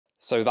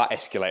So that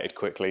escalated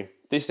quickly.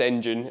 This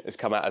engine has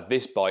come out of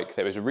this bike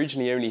that was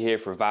originally only here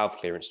for a valve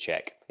clearance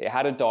check. It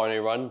had a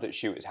dyno run that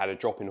had a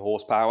drop in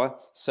horsepower,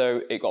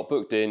 so it got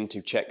booked in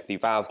to check the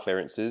valve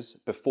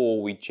clearances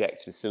before we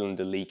checked the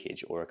cylinder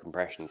leakage or a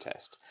compression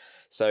test.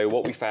 So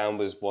what we found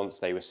was once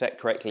they were set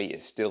correctly,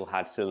 it still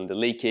had cylinder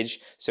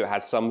leakage, so it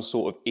had some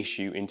sort of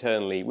issue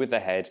internally with the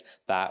head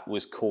that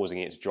was causing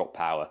it to drop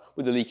power.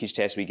 With the leakage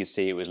test, we could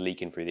see it was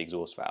leaking through the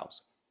exhaust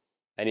valves.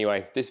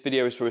 Anyway, this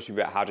video is supposed to be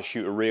about how to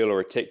shoot a reel or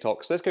a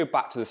TikTok, so let's go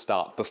back to the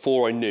start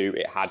before I knew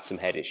it had some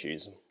head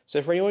issues.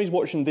 So for anyone who's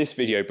watching this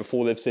video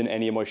before they've seen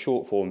any of my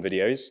short form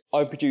videos,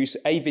 I produce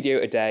a video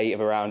a day of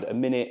around a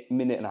minute,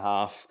 minute and a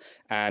half,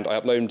 and I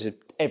upload them to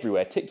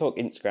everywhere, TikTok,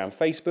 Instagram,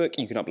 Facebook.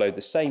 You can upload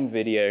the same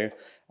video,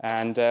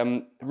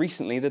 and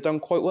recently they've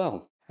done quite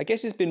well. I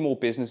guess it's been more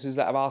businesses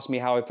that have asked me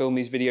how I film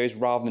these videos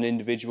rather than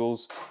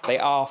individuals. They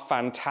are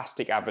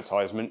fantastic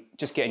advertisement,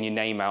 just getting your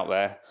name out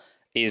there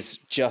is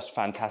just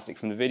fantastic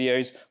from the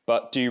videos,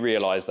 but do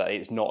realize that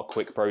it's not a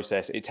quick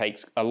process. It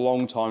takes a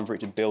long time for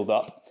it to build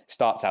up. It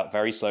starts out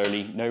very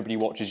slowly. Nobody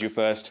watches your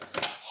first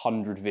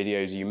 100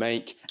 videos you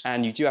make,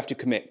 and you do have to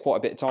commit quite a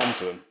bit of time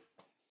to them.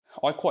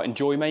 I quite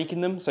enjoy making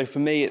them, so for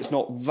me, it's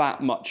not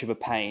that much of a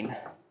pain.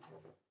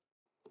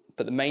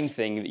 But the main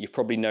thing that you've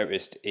probably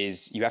noticed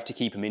is you have to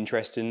keep them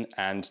interesting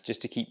and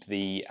just to keep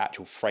the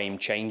actual frame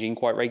changing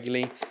quite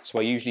regularly. So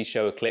I usually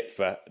show a clip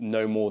for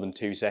no more than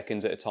 2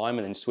 seconds at a time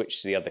and then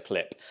switch to the other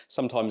clip.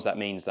 Sometimes that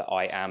means that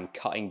I am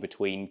cutting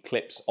between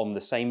clips on the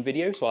same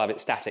video. So I'll have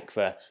it static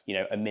for,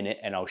 a minute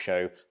and I'll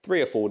show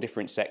 3 or 4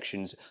 different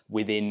sections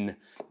within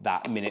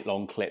that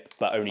minute-long clip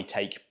that only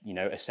take,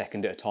 a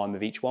second at a time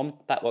of each one.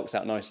 That works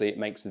out nicely. It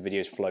makes the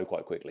videos flow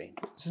quite quickly.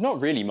 So there's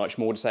not really much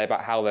more to say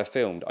about how they're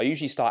filmed. I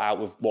usually start out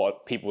with what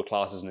people would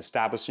class as an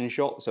establishing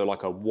shot, so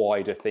like a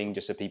wider thing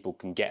just so people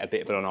can get a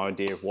bit of an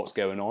idea of what's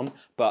going on,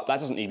 but that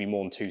doesn't need to be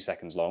more than 2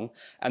 seconds long.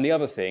 And the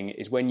other thing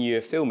is when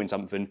you're filming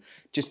something,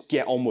 just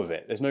get on with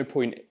it. There's no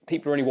point,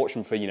 people are only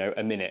watching for,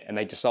 a minute and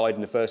they decide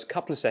in the first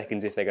couple of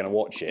seconds if they're going to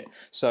watch it.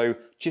 So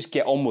just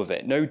get on with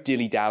it. No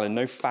dilly-dallying,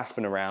 no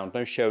faffing around,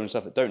 no showing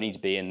stuff that don't need to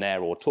be in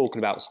there or talking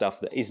about stuff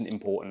that isn't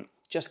important.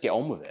 Just get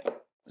on with it.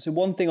 So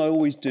one thing I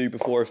always do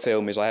before a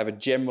film is I have a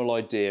general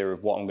idea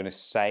of what I'm going to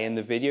say in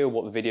the video,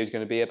 what the video is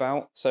going to be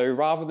about. So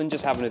rather than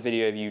just having a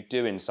video of you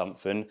doing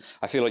something,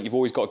 I feel like you've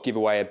always got to give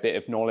away a bit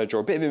of knowledge or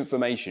a bit of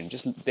information,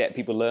 just let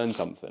people learn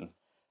something.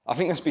 I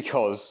think that's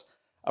because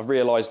I've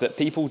realised that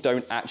people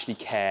don't actually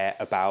care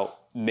about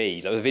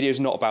me. Like, the video's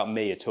not about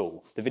me at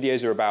all. The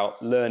videos are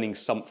about learning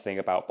something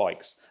about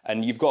bikes.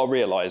 And you've got to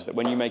realise that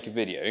when you make a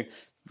video,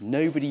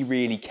 nobody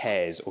really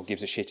cares or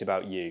gives a shit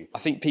about you. I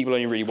think people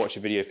only really watch a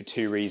video for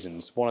 2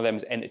 reasons. One of them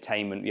is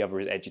entertainment, the other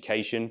is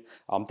education.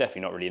 I'm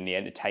definitely not really in the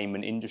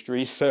entertainment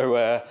industry,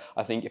 so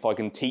I think if I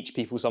can teach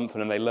people something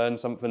and they learn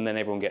something, then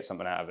everyone gets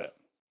something out of it.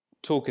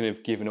 Talking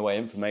of giving away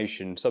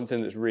information,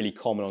 something that's really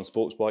common on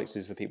sports bikes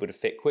is for people to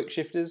fit quick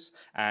shifters,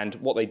 and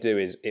what they do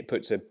is it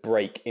puts a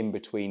brake in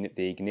between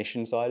the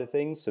ignition side of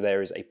things, so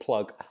there is a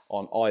plug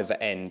on either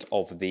end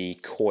of the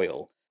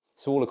coil.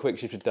 So all a quick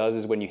shifter does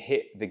is when you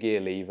hit the gear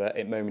lever,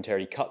 it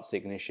momentarily cuts the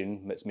ignition,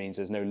 which means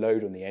there's no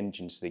load on the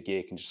engine, so the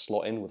gear can just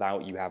slot in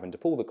without you having to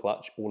pull the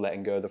clutch or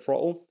letting go of the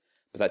throttle.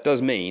 But that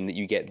does mean that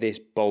you get this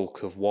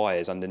bulk of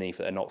wires underneath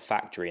that are not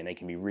factory, and they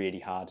can be really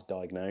hard to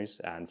diagnose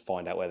and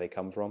find out where they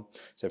come from.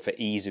 So for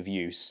ease of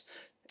use,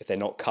 if they're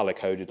not color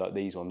coded like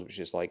these ones, which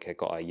is like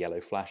got a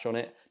yellow flash on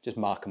it, just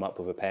mark them up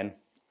with a pen.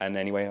 And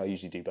anyway, I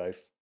usually do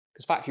both.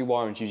 Because factory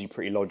wiring is usually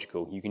pretty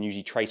logical. You can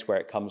usually trace where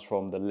it comes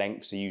from, the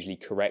lengths are usually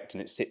correct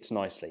and it sits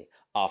nicely.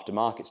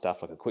 Aftermarket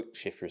stuff like a quick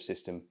shifter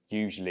system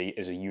usually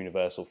is a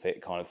universal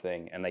fit kind of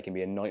thing, and they can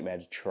be a nightmare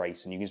to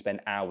trace, and you can spend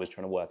hours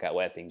trying to work out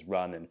where things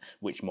run and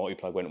which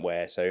multi-plug went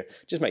where, so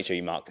just make sure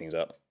you mark things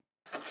up.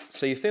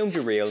 So you filmed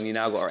your reel and you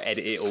now got to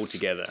edit it all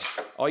together.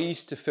 I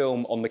used to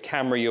film on the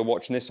camera you're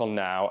watching this on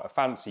now, a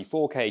fancy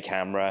 4K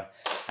camera,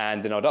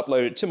 and then I'd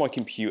upload it to my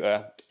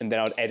computer and then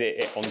I'd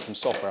edit it on some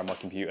software on my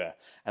computer.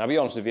 And I'll be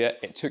honest with you,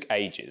 it took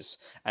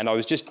ages. And I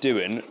was just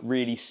doing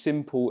really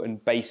simple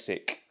and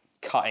basic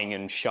cutting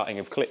and shutting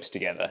of clips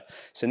together.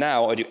 So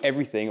now I do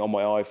everything on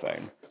my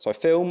iPhone. So I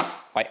film,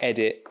 I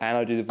edit, and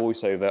I do the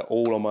voiceover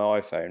all on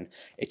my iPhone.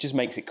 It just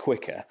makes it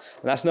quicker.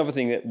 And that's another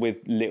thing that with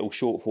little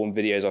short form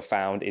videos I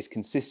found is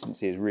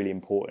consistency is really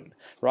important.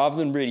 Rather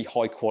than really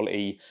high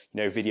quality,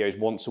 videos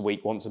once a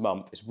week, once a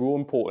month, it's real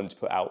important to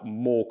put out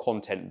more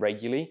content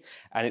regularly.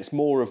 And it's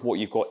more of what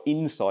you've got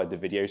inside the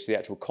video, so the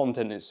actual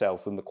content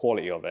itself and the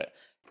quality of it.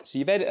 So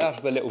you've edited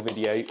up a little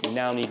video, you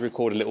now need to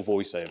record a little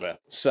voiceover.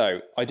 So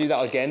I do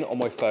that again on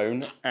my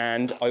phone,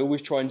 and I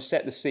always try and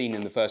set the scene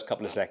in the first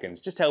couple of seconds.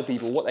 Just tell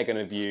people what they're going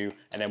to view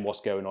and then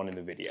what's going on in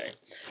the video.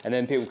 And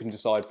then people can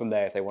decide from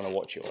there if they want to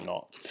watch it or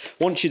not.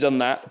 Once you've done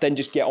that, then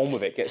just get on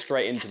with it, get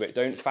straight into it.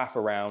 Don't faff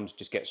around,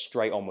 just get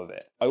straight on with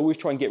it. I always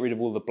try and get rid of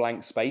all the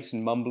blank space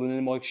and mumbling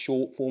in my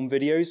short form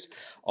videos.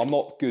 I'm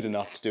not good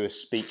enough to do a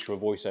speech or a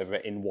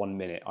voiceover in 1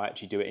 minute. I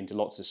actually do it into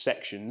lots of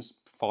sections,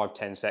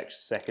 5-10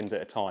 seconds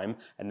at a time,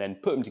 and then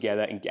put them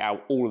together and get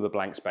out all of the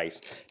blank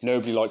space.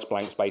 Nobody likes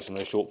blank space on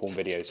those short form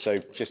videos, so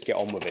just get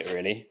on with it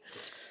really.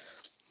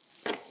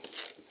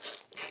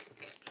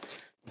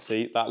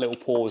 See, that little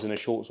pause in a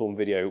short form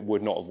video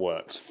would not have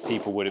worked.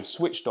 People would have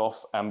switched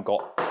off and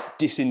got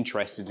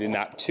disinterested in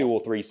that 2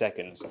 or 3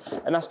 seconds.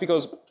 And that's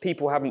because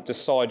people haven't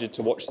decided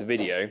to watch the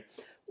video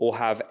or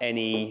have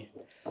any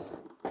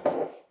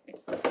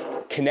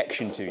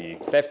connection to you.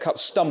 They've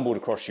stumbled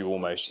across you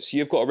almost. So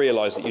you've got to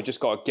realise that you've just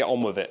got to get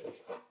on with it.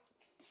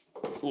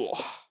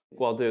 Ugh.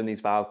 While doing these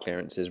valve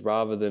clearances,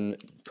 rather than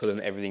pulling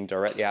everything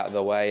directly out of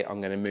the way,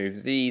 I'm going to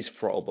move these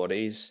throttle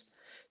bodies,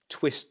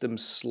 twist them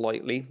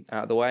slightly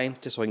out of the way,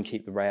 just so I can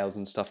keep the rails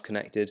and stuff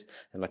connected,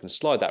 and I can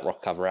slide that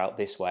rock cover out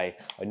this way.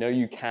 I know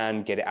you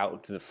can get it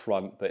out to the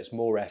front, but it's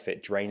more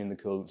effort draining the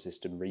coolant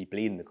system,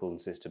 re-bleeding the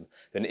coolant system,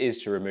 than it is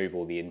to remove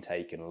all the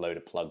intake and a load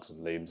of plugs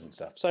and looms and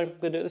stuff. So I'm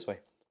going to do it this way.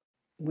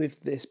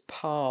 With this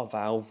par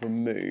valve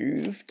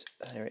removed,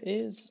 there it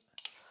is,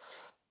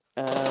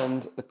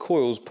 and the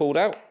coil's pulled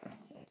out.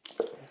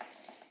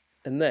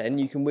 And then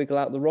you can wiggle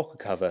out the rocker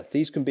cover.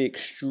 These can be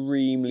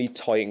extremely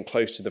tight and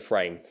close to the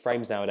frame.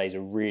 Frames nowadays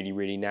are really,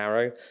 really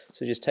narrow.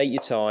 So just take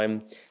your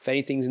time. If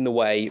anything's in the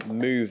way,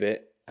 move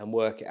it and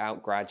work it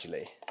out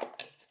gradually.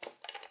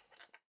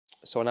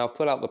 So I'll now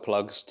pull out the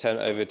plugs, turn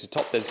it over to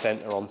top dead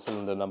center on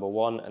cylinder number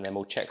 1, and then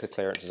we'll check the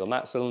clearances on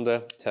that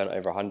cylinder, turn it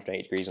over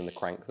 180 degrees on the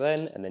crank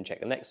then, and then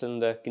check the next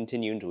cylinder,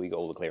 continue until we got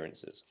all the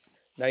clearances.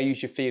 Now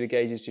use your feeler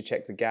gauges to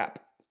check the gap.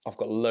 I've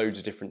got loads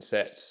of different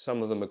sets.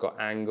 Some of them have got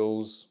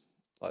angles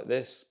like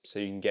this, so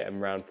you can get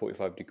them around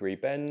 45-degree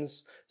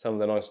bends. Some of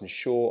them are nice and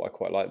short. I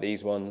quite like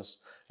these ones.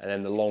 And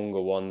then the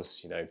longer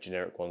ones, you know,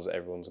 generic ones that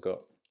everyone's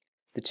got.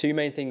 The two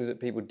main things that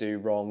people do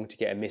wrong to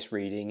get a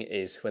misreading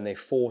is when they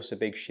force a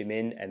big shim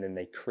in and then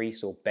they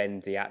crease or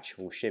bend the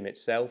actual shim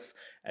itself.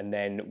 And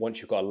then once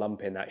you've got a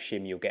lump in that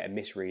shim, you'll get a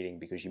misreading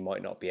because you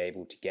might not be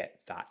able to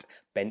get that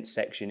bent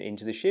section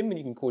into the shim, and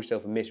you can cause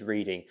yourself a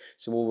misreading.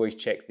 So always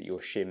check that your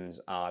shims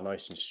are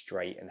nice and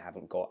straight and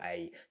haven't got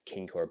a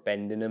kink or a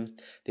bend in them.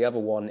 The other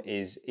one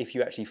is if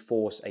you actually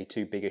force a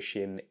too big a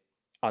shim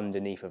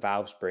underneath a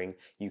valve spring,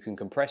 you can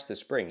compress the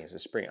spring. It's a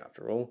spring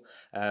after all,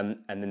 and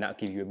then that'll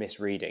give you a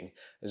misreading.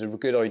 As a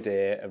good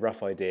idea, a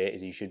rough idea,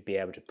 is you should be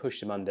able to push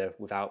them under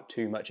without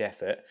too much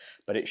effort,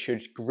 but it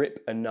should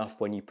grip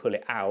enough when you pull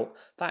it out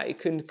that it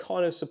can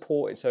kind of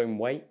support its own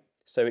weight.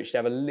 So it should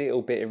have a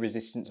little bit of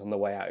resistance on the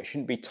way out. It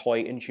shouldn't be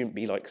tight and shouldn't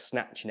be like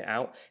snatching it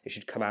out. It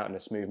should come out in a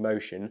smooth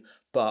motion,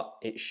 but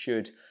it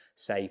should,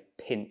 say,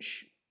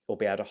 pinch or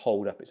be able to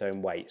hold up its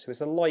own weight. So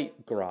it's a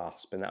light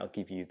grasp, and that'll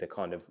give you the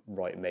kind of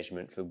right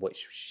measurement for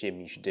which shim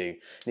you should do.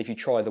 And if you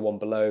try the one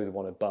below, the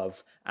one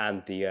above,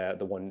 and the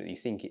one that you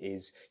think it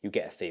is, you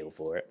get a feel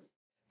for it.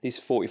 This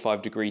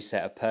 45-degree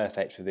set are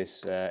perfect for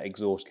this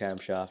exhaust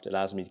camshaft. It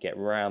allows me to get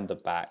round the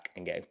back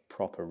and get a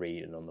proper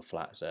reading on the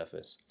flat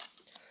surface.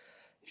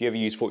 If you ever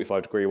use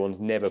 45-degree ones,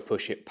 never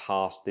push it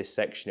past this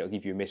section. It'll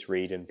give you a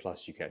misread, and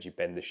plus you can actually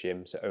bend the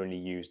shim, so only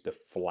use the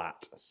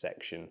flat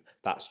section.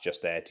 That's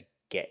just there to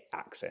get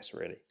access,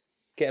 really.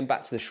 Getting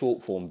back to the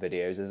short form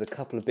videos, there's a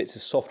couple of bits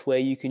of software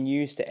you can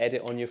use to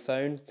edit on your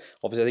phone.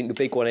 Obviously, I think the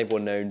big one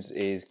everyone knows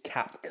is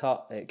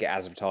CapCut. It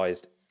gets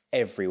advertised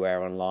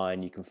everywhere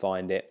online. You can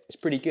find it. It's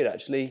pretty good,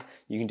 actually.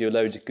 You can do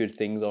loads of good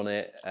things on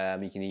it.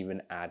 You can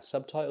even add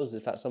subtitles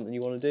if that's something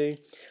you want to do.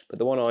 But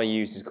the one I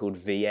use is called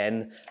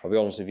VN. I'll be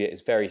honest with you, it's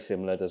very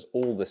similar, does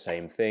all the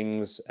same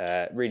things.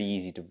 Really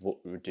easy to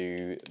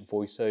do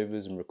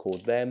voiceovers and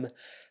record them.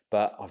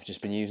 But I've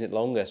just been using it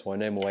longer, so I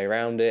know my way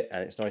around it,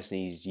 and it's nice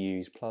and easy to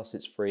use, plus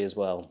it's free as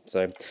well.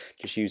 So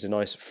just use a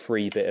nice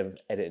free bit of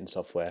editing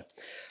software.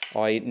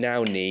 I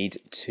now need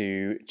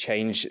to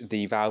change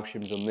the valve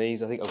shims on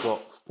these. I think I've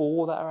got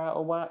 4 that are out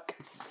of whack.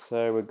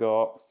 So we've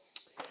got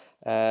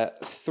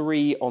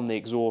 3 on the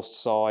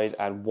exhaust side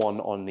and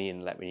 1 on the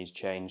inlet we need to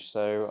change.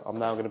 So I'm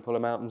now going to pull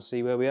them out and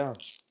see where we are.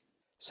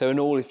 So in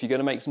all, if you're going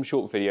to make some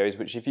short videos,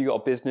 which if you've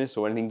got a business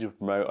or anything to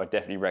promote, I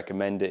definitely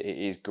recommend it. It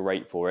is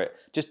great for it.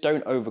 Just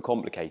don't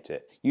overcomplicate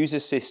it. Use a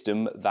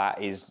system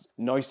that is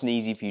nice and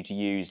easy for you to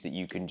use, that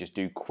you can just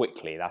do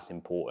quickly. That's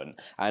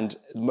important. And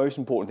the most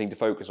important thing to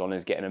focus on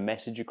is getting a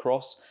message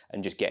across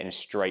and just getting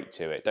straight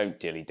to it. Don't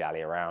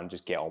dilly-dally around,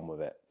 just get on with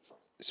it.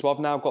 So I've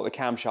now got the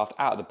camshaft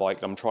out of the bike,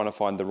 and I'm trying to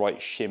find the right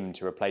shim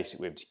to replace it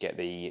with to get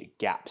the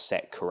gap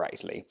set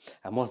correctly.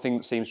 And one thing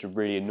that seems to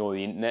really annoy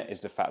the internet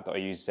is the fact that I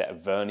use a set of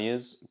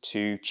verniers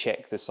to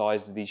check the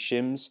size of these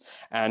shims.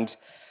 And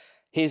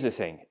here's the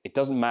thing, it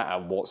doesn't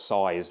matter what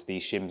size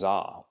these shims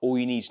are. All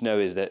you need to know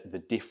is that the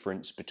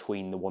difference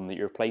between the one that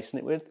you're replacing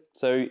it with.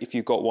 So if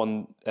you've got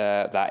one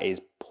that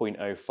is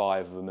 0.05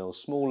 of a mil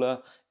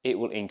smaller, it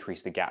will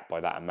increase the gap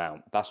by that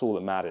amount. That's all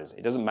that matters.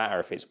 It doesn't matter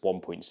if it's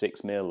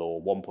 1.6 mil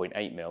or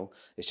 1.8 mil,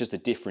 it's just the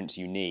difference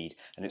you need.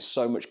 And it's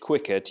so much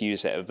quicker to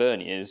use a set of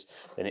verniers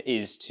than it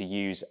is to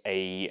use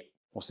a,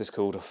 what's this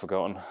called? I've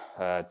forgotten.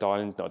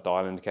 Not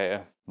dial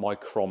indicator.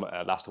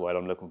 micrometer, that's the word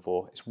I'm looking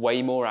for. It's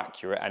way more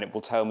accurate and it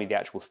will tell me the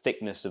actual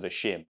thickness of a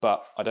shim,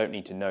 but I don't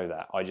need to know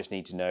that. I just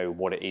need to know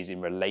what it is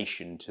in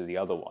relation to the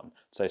other one.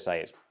 So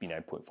say it's, you know,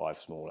 0.5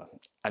 smaller.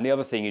 And the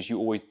other thing is you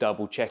always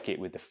double check it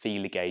with the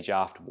feeler gauge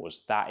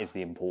afterwards. That is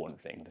the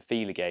important thing. The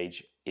feeler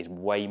gauge is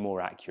way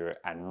more accurate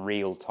and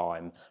real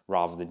time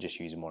rather than just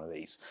using one of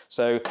these.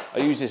 So I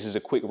use this as a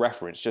quick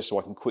reference just so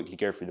I can quickly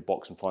go through the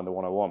box and find the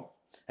one I want.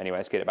 Anyway,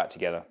 let's get it back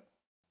together.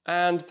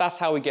 And that's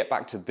how we get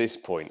back to this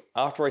point.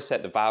 After I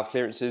set the valve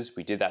clearances,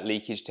 we did that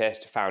leakage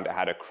test, found it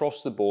had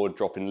across the board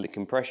drop in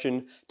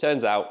compression.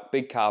 Turns out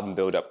big carbon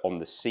buildup on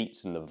the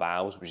seats and the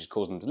valves, which is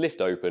causing them to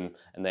lift open,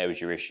 and there was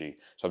your issue.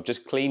 So I've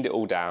just cleaned it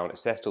all down,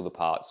 assessed all the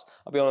parts.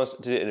 I'll be honest,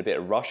 I did it in a bit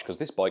of rush because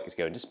this bike is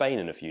going to Spain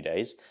in a few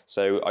days.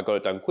 So I got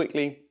it done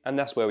quickly, and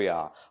that's where we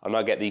are. I'll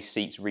now get these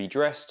seats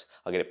redressed,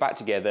 I'll get it back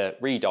together,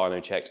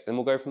 re-dyno checked, and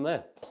we'll go from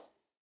there.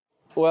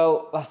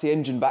 Well, that's the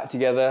engine back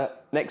together.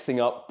 Next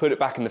thing up, put it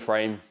back in the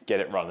frame,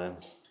 get it running.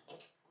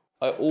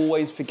 I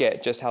always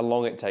forget just how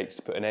long it takes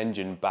to put an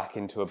engine back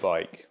into a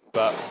bike,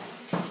 but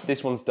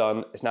this one's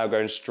done. It's now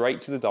going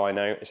straight to the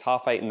dyno. It's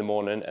 8:30 in the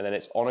morning, and then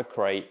it's on a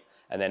crate,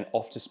 and then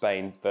off to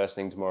Spain first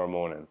thing tomorrow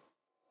morning.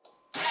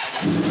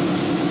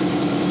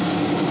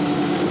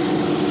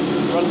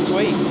 Run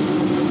sweet.